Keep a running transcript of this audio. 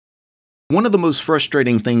One of the most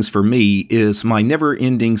frustrating things for me is my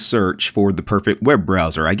never-ending search for the perfect web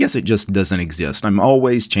browser. I guess it just doesn't exist. I'm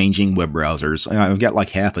always changing web browsers. I've got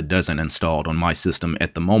like half a dozen installed on my system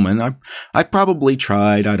at the moment. I've probably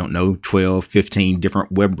tried, I don't know, 12, 15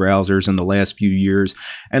 different web browsers in the last few years.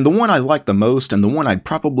 And the one I like the most and the one I'd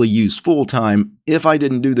probably use full-time if I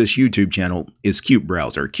didn't do this YouTube channel is Cube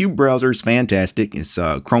Browser. Cube Browser is fantastic. It's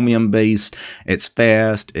Chromium-based. It's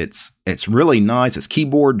fast. It's really nice. It's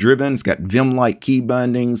keyboard-driven. It's got vim-like key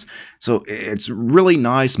bindings. So it's really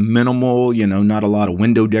nice, minimal, not a lot of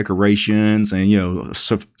window decorations and,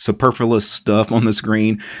 superfluous stuff on the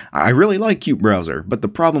screen. I really like Cube Browser, but the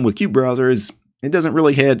problem with Cube Browser is it doesn't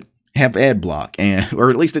really have ad block, or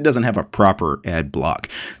at least it doesn't have a proper ad block.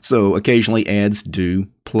 So occasionally ads do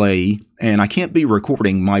play, and I can't be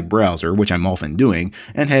recording my browser, which I'm often doing,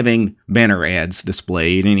 and having banner ads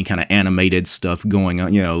displayed, any kind of animated stuff going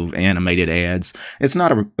on, animated ads. It's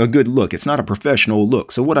not a good look. It's not a professional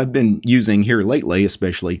look. So what I've been using here lately,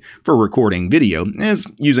 especially for recording video, is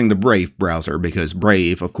using the Brave browser, because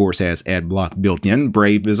Brave, of course, has ad block built in.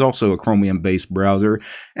 Brave is also a Chromium-based browser,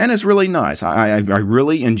 and it's really nice. I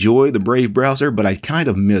really enjoy the Brave browser, but I kind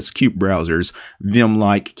of miss Cube Browser's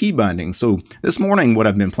vim-like key binding. So this morning, what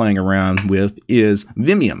I've been playing around with is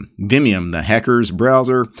Vimium. Vimium, the hacker's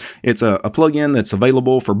browser. It's a plugin that's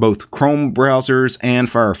available for both Chrome browsers and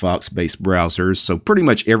Firefox-based browsers. So pretty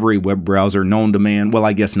much every web browser known to man. Well,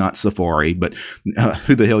 I guess not Safari, but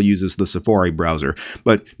who the hell uses the Safari browser?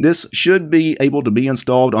 But this should be able to be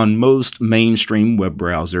installed on most mainstream web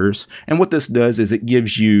browsers. And what this does is it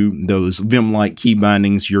gives you those vim-like key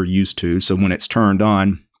bindings you're used to. So when it's turned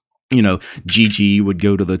on, GG would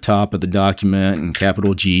go to the top of the document and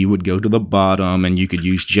capital G would go to the bottom, and you could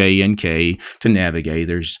use J and K to navigate.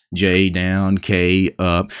 There's J down, K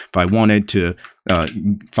up. If I wanted to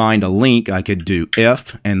find a link, I could do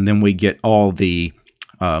F, and then we get all the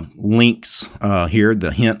links here,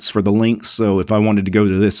 the hints for the links. So if I wanted to go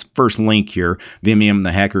to this first link here, Vimium,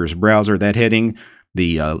 the hacker's browser, that heading,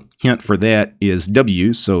 the hint for that is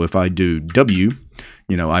W. So if I do W,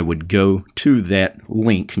 I would go to that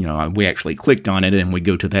link. We actually clicked on it and we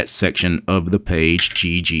go to that section of the page,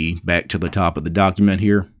 GG, back to the top of the document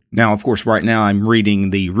here. Now, of course, right now I'm reading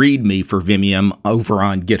the README for Vimium over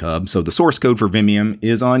on GitHub. So the source code for Vimium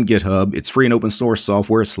is on GitHub. It's free and open source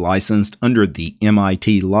software. It's licensed under the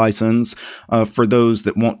MIT license. For those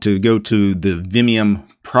that want to go to the Vimium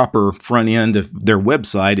proper front end of their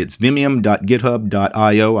website, it's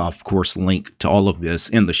vimium.github.io. I'll, of course, link to all of this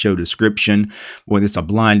in the show description. Well, it's a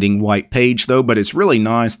blinding white page, though, but it's really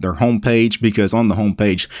nice, their homepage, because on the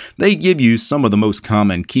homepage, they give you some of the most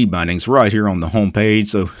common key bindings right here on the homepage.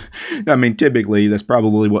 So, typically, that's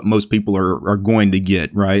probably what most people are going to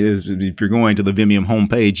get, right? If you're going to the Vimium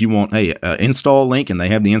homepage, you want, install link, and they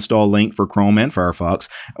have the install link for Chrome and Firefox,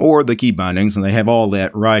 or the key bindings, and they have all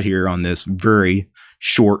that right here on this very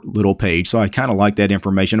short little page. So I kind of like that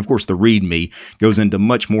information. Of course, the README goes into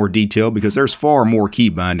much more detail because there's far more key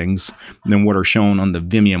bindings than what are shown on the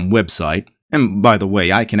Vimium website. And by the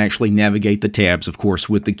way, I can actually navigate the tabs, of course,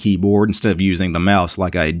 with the keyboard instead of using the mouse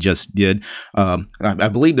like I just did. I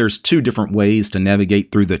believe there's two different ways to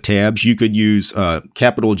navigate through the tabs. You could use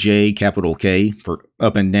capital J, capital K for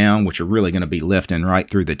up and down, which are really going to be left and right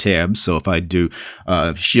through the tabs. So if I do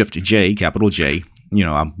Shift J, capital J,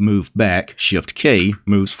 I move back, Shift K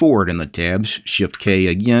moves forward in the tabs, Shift K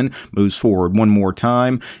again moves forward one more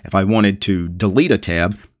time. If I wanted to delete a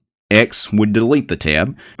tab, X would delete the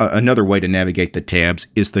tab. Another way to navigate the tabs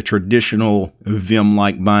is the traditional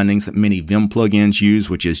Vim-like bindings that many Vim plugins use,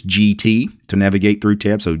 which is GT to navigate through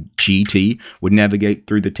tabs. So GT would navigate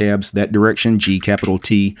through the tabs that direction. G capital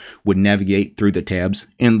T would navigate through the tabs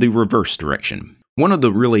in the reverse direction. One of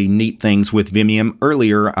the really neat things with Vimium,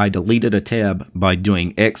 earlier I deleted a tab by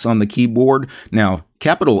doing X on the keyboard. Now,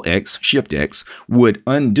 capital X, Shift X, would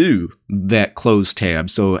undo that closed tab.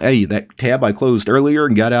 So, hey, that tab I closed earlier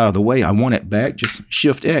and got out of the way, I want it back, just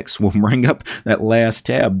Shift X will bring up that last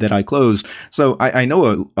tab that I closed. So I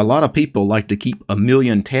know a lot of people like to keep a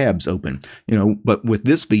million tabs open, but with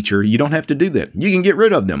this feature, you don't have to do that. You can get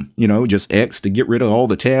rid of them, just X to get rid of all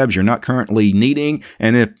the tabs you're not currently needing.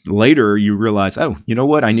 And if later you realize, oh, you know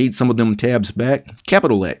what, I need some of them tabs back,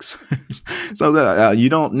 capital X. So that you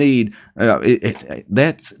don't need,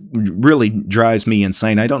 that really drives me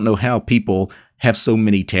insane. I don't know how people have so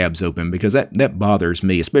many tabs open, because that bothers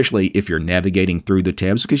me, especially if you're navigating through the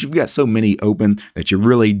tabs, because you've got so many open that you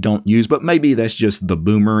really don't use. But maybe that's just the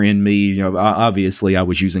boomer in me. Obviously I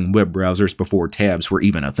was using web browsers before tabs were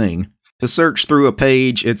even a thing. To search through a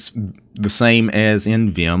page, it's the same as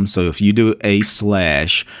in Vim. So if you do a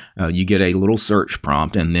slash, you get a little search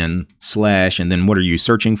prompt, and then slash, and then what are you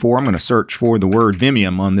searching for? I'm going to search for the word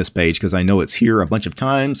Vimium on this page because I know it's here a bunch of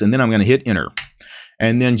times, and then I'm going to hit enter.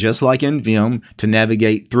 And then just like in Vim, to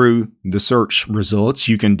navigate through the search results,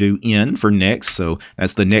 you can do N for next. So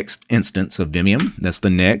that's the next instance of Vimium. That's the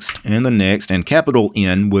next, and capital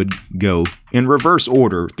N would go in reverse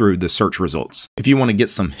order through the search results. If you want to get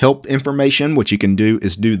some help information, what you can do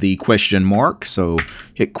is do the question mark. So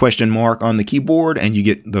hit question mark on the keyboard and you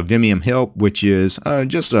get the Vimium help, which is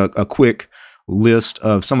just a quick list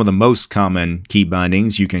of some of the most common key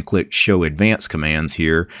bindings. You can click show advanced commands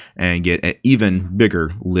here and get an even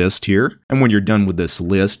bigger list here. And when you're done with this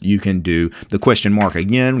list, you can do the question mark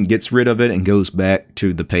again, gets rid of it and goes back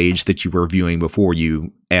to the page that you were viewing before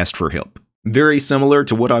you asked for help. Very similar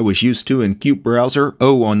to what I was used to in Qt browser.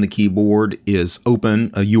 O on the keyboard is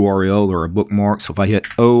open a URL or a bookmark. So if I hit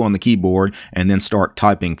O on the keyboard and then start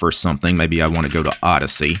typing for something, maybe I want to go to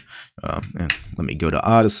Odyssey. And let me go to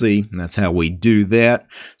Odyssey. And that's how we do that.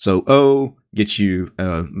 So O gets you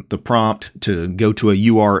the prompt to go to a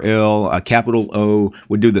URL. A capital O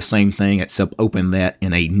would do the same thing, except open that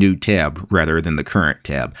in a new tab rather than the current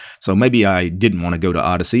tab. So maybe I didn't want to go to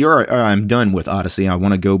Odyssey, or I'm done with Odyssey. I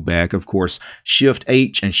want to go back. Of course, Shift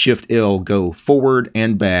H and Shift L go forward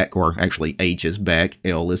and back, or actually H is back,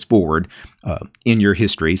 L is forward in your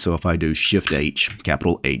history. So if I do Shift H,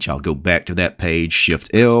 capital H, I'll go back to that page. Shift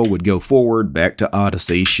L would go forward, back to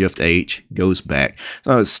Odyssey. Shift H goes back.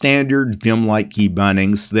 So standard Vim-like key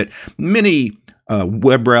bindings that many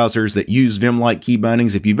web browsers that use Vim-like key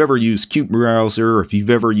bindings, if you've ever used Qt browser, or if you've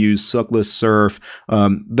ever used Suckless Surf,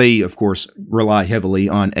 they of course rely heavily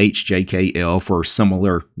on HJKL for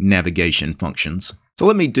similar navigation functions. So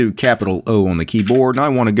let me do capital O on the keyboard, and I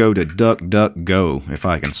want to go to DuckDuckGo, if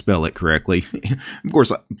I can spell it correctly. Of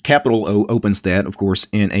course, capital O opens that, of course,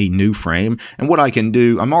 in a new frame. And what I can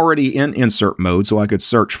do, I'm already in insert mode, so I could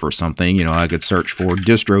search for something. You know, I could search for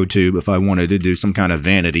distro.tube if I wanted to do some kind of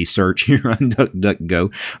vanity search here on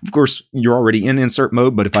DuckDuckGo. Of course, you're already in insert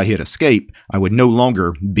mode, but if I hit escape, I would no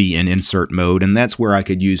longer be in insert mode, and that's where I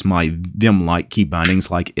could use my Vim-like key bindings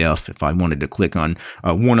like F if I wanted to click on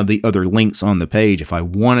one of the other links on the page. If I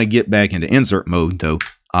want to get back into insert mode, though,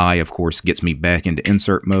 I, of course, gets me back into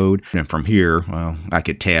insert mode. And from here, well, I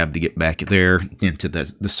could tab to get back there into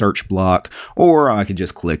the search block, or I could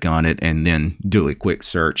just click on it and then do a quick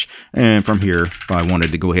search. And from here, if I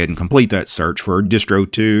wanted to go ahead and complete that search for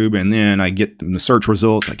distro.tube, and then I get the search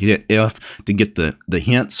results, I could hit F to get the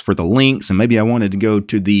hints for the links. And maybe I wanted to go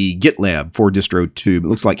to the GitLab for distro.tube. It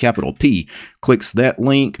looks like capital P clicks that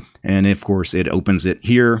link, and of course, it opens it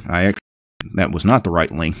here. That was not the right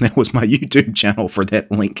link. That was my YouTube channel for that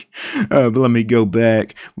link. But let me go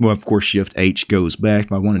back. Well, of course, Shift H goes back.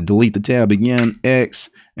 If I want to delete the tab again, X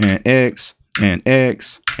and X and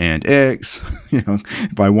X and X. You know,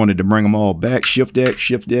 if I wanted to bring them all back, Shift X,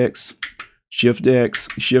 Shift X, Shift X,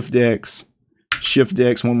 Shift X, Shift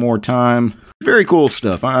X one more time. Very cool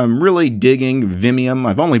stuff. I'm really digging Vimium.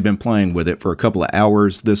 I've only been playing with it for a couple of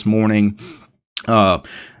hours this morning.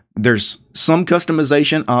 There's some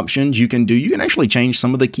customization options you can do. You can actually change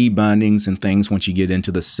some of the key bindings and things once you get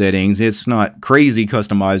into the settings. It's not crazy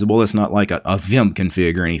customizable. It's not like a Vim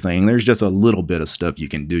config or anything. There's just a little bit of stuff you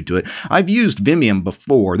can do to it. I've used Vimium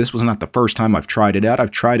before. This was not the first time I've tried it out.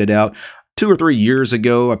 I've tried it out 2 or 3 years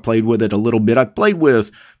ago. I played with it a little bbit. I played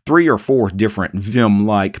with 3 or 4 different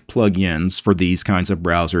Vim-like plugins for these kinds of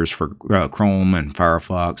browsers, for Chrome and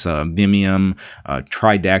Firefox. Vimium,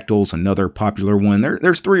 Tridactyl's another popular one.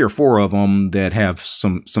 There's 3 or 4 of them that have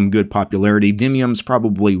some good popularity. Vimium's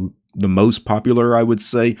probably the most popular, I would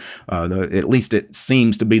say. At least it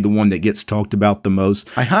seems to be the one that gets talked about the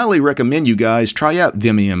most. I highly recommend you guys try out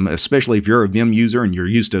Vimium, especially if you're a Vim user and you're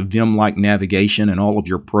used to Vim-like navigation in all of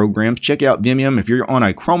your programs. Check out Vimium. If you're on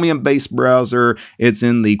a Chromium-based browser, it's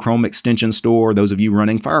in the Chrome extension store. Those of you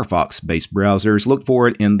running Firefox-based browsers, look for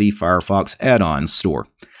it in the Firefox add-ons store.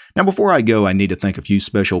 Now, before I go, I need to thank a few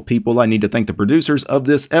special people. I need to thank the producers of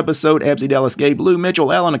this episode: Absy, Dallas, Gabe, Lou,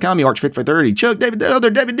 Mitchell, Alan, Akami, Archfit for 30, Chuck, David, Other,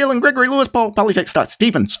 David, Dillon, Gregory, Lewis, Paul, Polytech, Stott,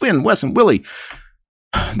 Stephen, Sven, Wes, and Willie.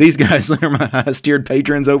 These guys are my highest tiered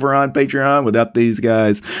patrons over on Patreon. Without these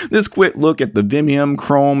guys, this quick look at the Vimium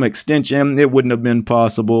Chrome extension, it wouldn't have been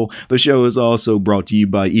possible. The show is also brought to you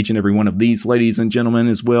by each and every one of these ladies and gentlemen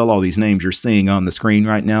as well. All these names you're seeing on the screen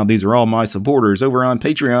right now, these are all my supporters over on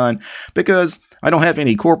Patreon, because I don't have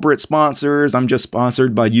any corporate sponsors. I'm just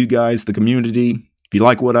sponsored by you guys, the community. If you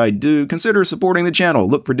like what I do, consider supporting the channel.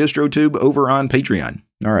 Look for DistroTube over on Patreon.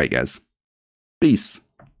 All right, guys. Peace.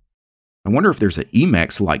 I wonder if there's an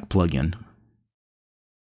Emacs-like plugin.